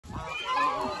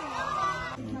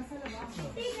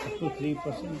to 3%.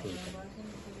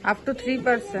 Up to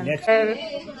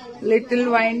 3%.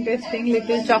 Little wine tasting,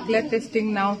 little chocolate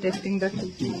tasting. Now tasting the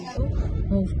tea.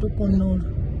 Move to Coonoor.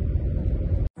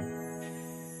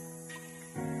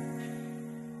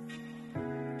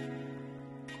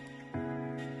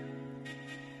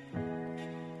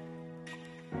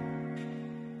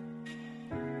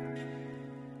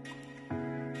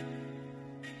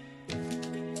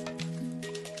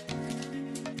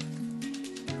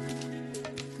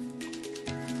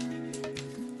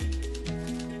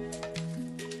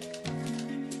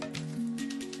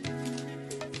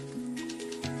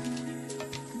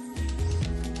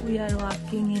 We are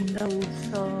walking in the woods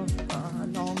of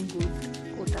Longwood,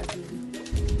 Kotagiri.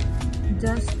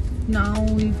 Just now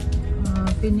we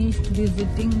finished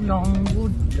visiting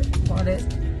Longwood forest,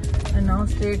 and now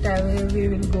straight away we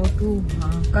will go to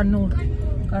Coonoor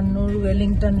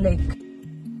Wellington Lake.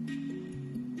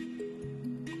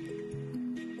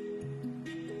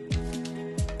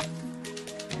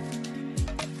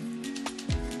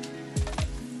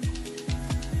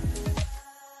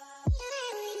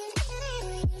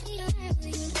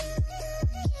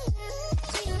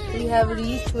 We have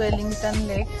reached Wellington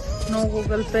Lake. No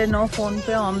Google Pay, no Phone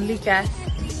Pay, only cash,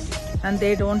 and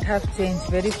they don't have change.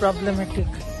 Very problematic.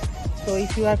 So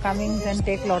if you are coming, then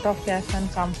take lot of cash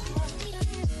and come.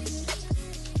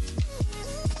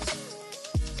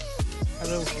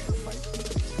 Hello.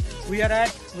 We are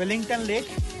at Wellington Lake.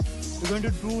 We're going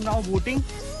to do now boating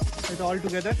with all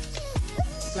together.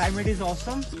 Climate is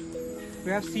awesome.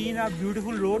 We have seen our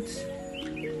beautiful roads,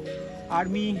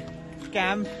 army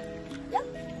camp,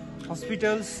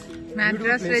 hospitals,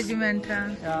 Madras Regiment.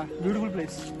 Yeah, beautiful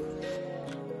place.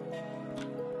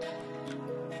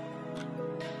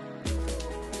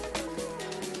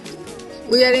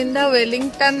 We are in the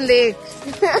Wellington Lake.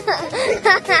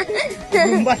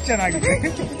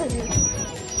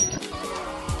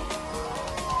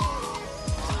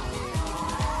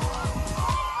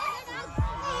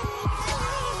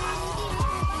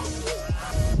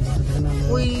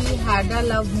 We had a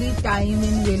lovely time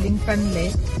in Wellington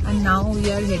Lake, and now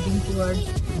we are heading towards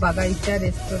Bagaita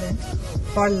restaurant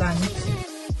for lunch.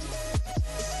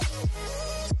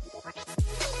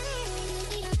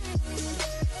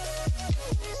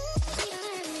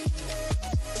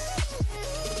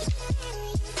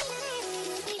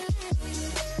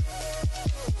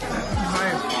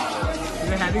 Hi.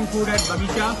 We are having food at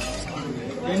Bagaita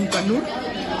in Coonoor.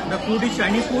 The food is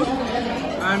Chinese food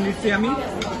and it's yummy.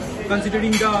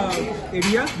 Considering the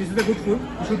area, this is a good food.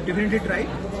 You should definitely try.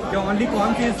 The only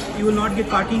con is you will not get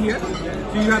parking here,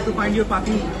 so you have to find your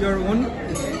parking your own.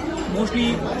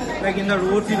 Mostly, like in the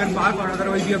roads, you can park, or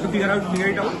otherwise you have to figure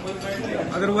it out.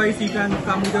 Otherwise, you can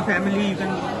come with your family. You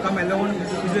can come alone.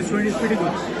 This restaurant is pretty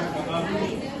good.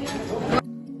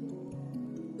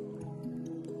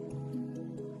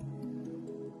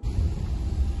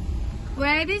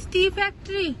 Where is tea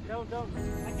factory?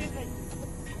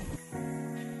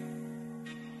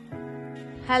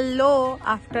 Hello,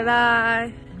 after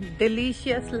a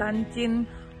delicious lunch in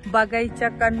Bagaita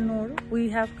Coonoor, we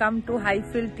have come to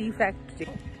Highfield Tea Factory.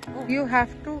 You have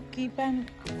to keep and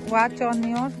watch on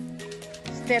your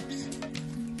steps.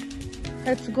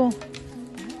 Let's go.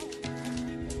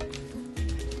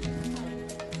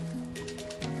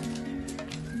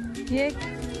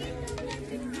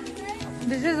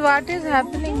 This is what is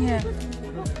happening here.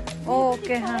 Oh,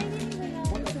 okay, huh?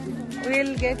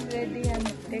 We'll get ready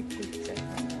and take picture.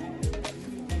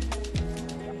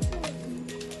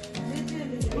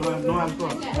 No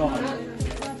alcohol. So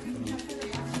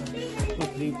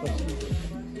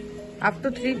 3%. Up to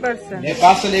 3%. ये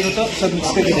पास से लेगा तो सब mix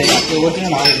करके देगा तो वो जो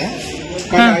हमारे हैं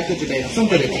कट आए तो देगा सब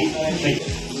करेगा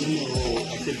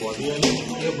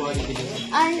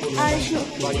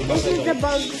this is the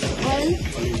bug oil.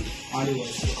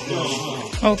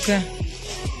 Okay.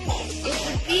 It's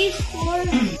a piece for.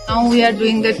 Now we are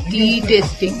doing the tea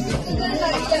tasting.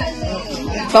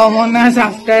 Commoners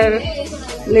after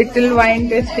little wine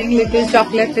tasting, little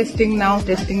chocolate tasting, now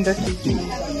tasting the tea.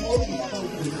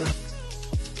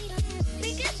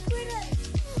 Biggest squirrel.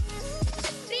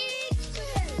 Big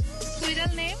squirrel.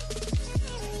 Squirrel name?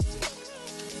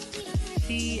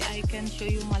 See, I can show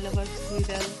you Malabar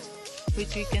squirrel,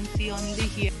 which we can see only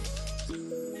here.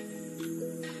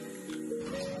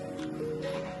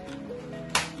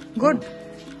 Good.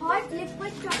 Hot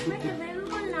liquid chocolate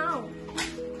available now.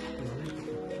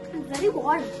 It's very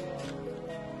warm.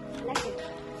 I like it.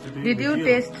 Did you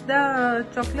taste the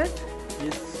chocolate?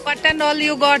 Yes. What and all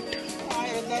you got?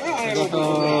 I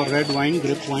got red wine,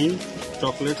 grape wine,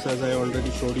 chocolates as I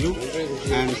already showed you,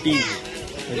 and tea.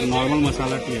 normal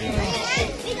masala tea hai.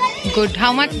 Good.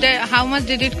 How much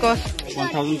did it cost?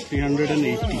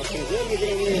 1380.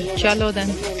 Chalo then.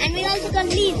 And we also got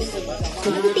leaves.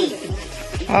 Tea.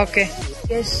 Okay.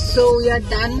 Yes, so we are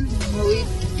done with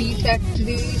tea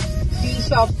factory, tea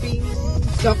shopping,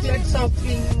 chocolate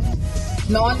shopping,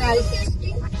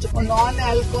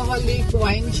 non-alcoholic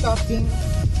wine shopping,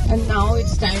 and now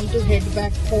it's time to head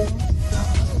back home,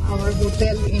 our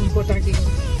hotel in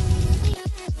Kotagiri.